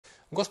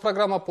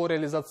Госпрограмма по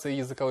реализации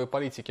языковой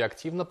политики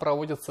активно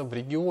проводится в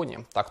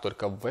регионе. Так,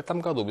 только в этом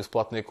году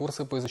бесплатные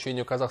курсы по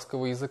изучению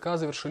казахского языка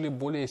завершили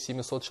более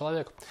 700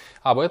 человек.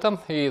 Об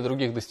этом и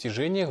других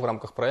достижениях в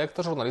рамках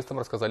проекта журналистам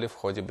рассказали в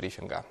ходе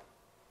брифинга.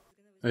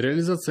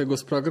 Реализация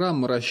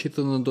госпрограммы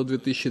рассчитана до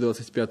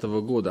 2025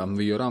 года. В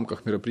ее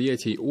рамках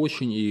мероприятий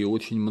очень и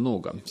очень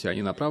много. Все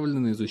они направлены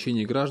на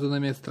изучение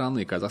гражданами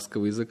страны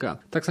казахского языка.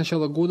 Так, с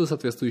начала года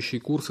соответствующие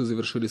курсы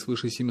завершили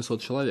свыше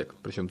 700 человек,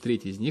 причем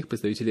треть из них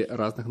представители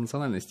разных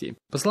национальностей.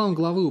 По словам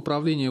главы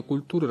Управления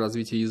культуры,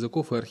 развития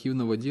языков и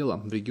архивного дела,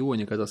 в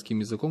регионе казахским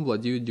языком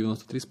владеют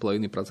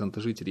 93,5%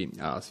 жителей,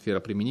 а сфера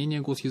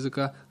применения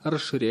госязыка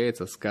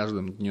расширяется с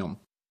каждым днем.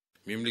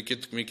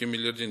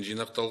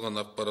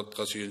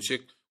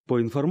 По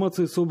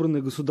информации,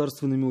 собранной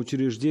государственными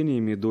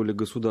учреждениями, доля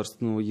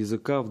государственного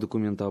языка в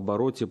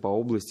документообороте по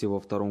области во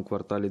втором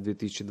квартале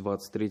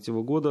 2023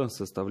 года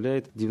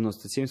составляет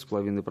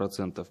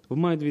 97,5%. В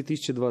мае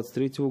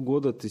 2023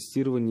 года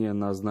тестирование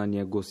на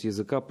знание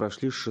госязыка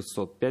прошли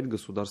 605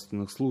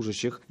 государственных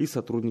служащих и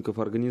сотрудников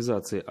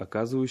организаций,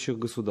 оказывающих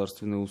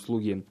государственные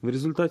услуги. В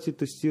результате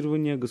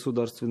тестирования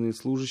государственные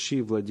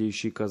служащие,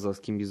 владеющие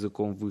казахским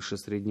языком выше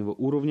среднего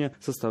уровня,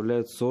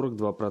 составляют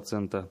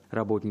 42%.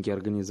 Работники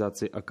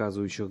организаций,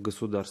 оказывающих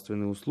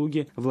государственные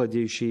услуги,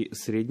 владеющие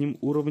средним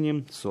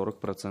уровнем,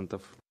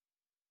 40%.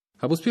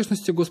 Об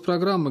успешности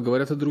госпрограммы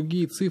говорят и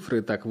другие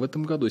цифры. Так, в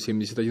этом году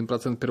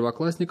 71%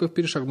 первоклассников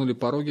перешагнули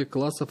пороги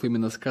классов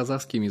именно с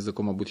казахским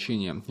языком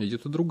обучения.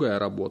 Идет и другая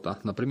работа.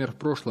 Например, в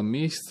прошлом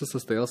месяце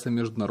состоялся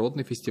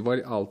международный фестиваль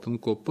 «Алтын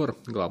көпір»,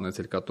 главная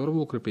цель которого –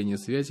 укрепление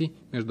связей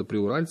между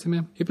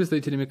приуральцами и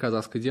представителями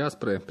казахской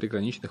диаспоры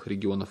приграничных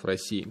регионов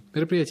России.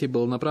 Мероприятие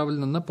было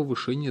направлено на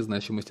повышение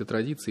значимости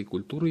традиций,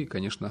 культуры и,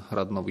 конечно,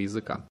 родного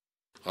языка.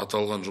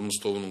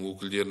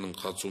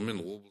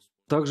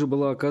 Также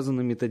была оказана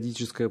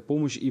методическая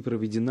помощь и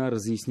проведена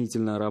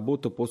разъяснительная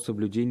работа по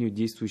соблюдению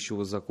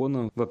действующего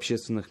закона в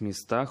общественных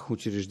местах,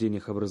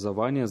 учреждениях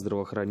образования,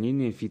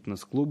 здравоохранения,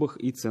 фитнес-клубах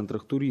и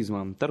центрах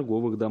туризма,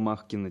 торговых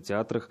домах,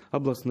 кинотеатрах,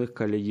 областных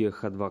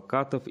коллегиях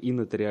адвокатов и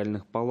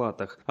нотариальных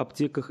палатах,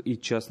 аптеках и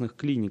частных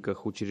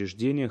клиниках,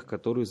 учреждениях,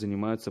 которые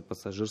занимаются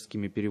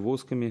пассажирскими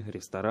перевозками,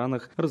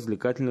 ресторанах,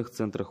 развлекательных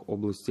центрах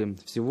области.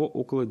 Всего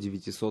около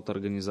 900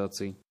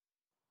 организаций.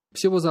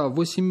 Всего за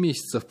 8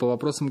 месяцев по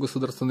вопросам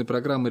государственной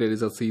программы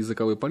реализации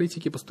языковой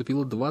политики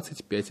поступило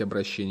 25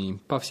 обращений.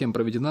 По всем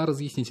проведена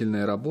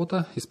разъяснительная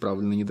работа,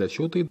 исправлены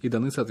недочеты и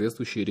даны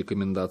соответствующие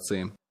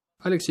рекомендации.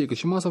 Алексей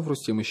Кочемасов,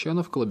 Рустем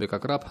Ищанов,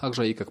 Aqjai'yq,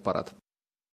 Aqjaiyq.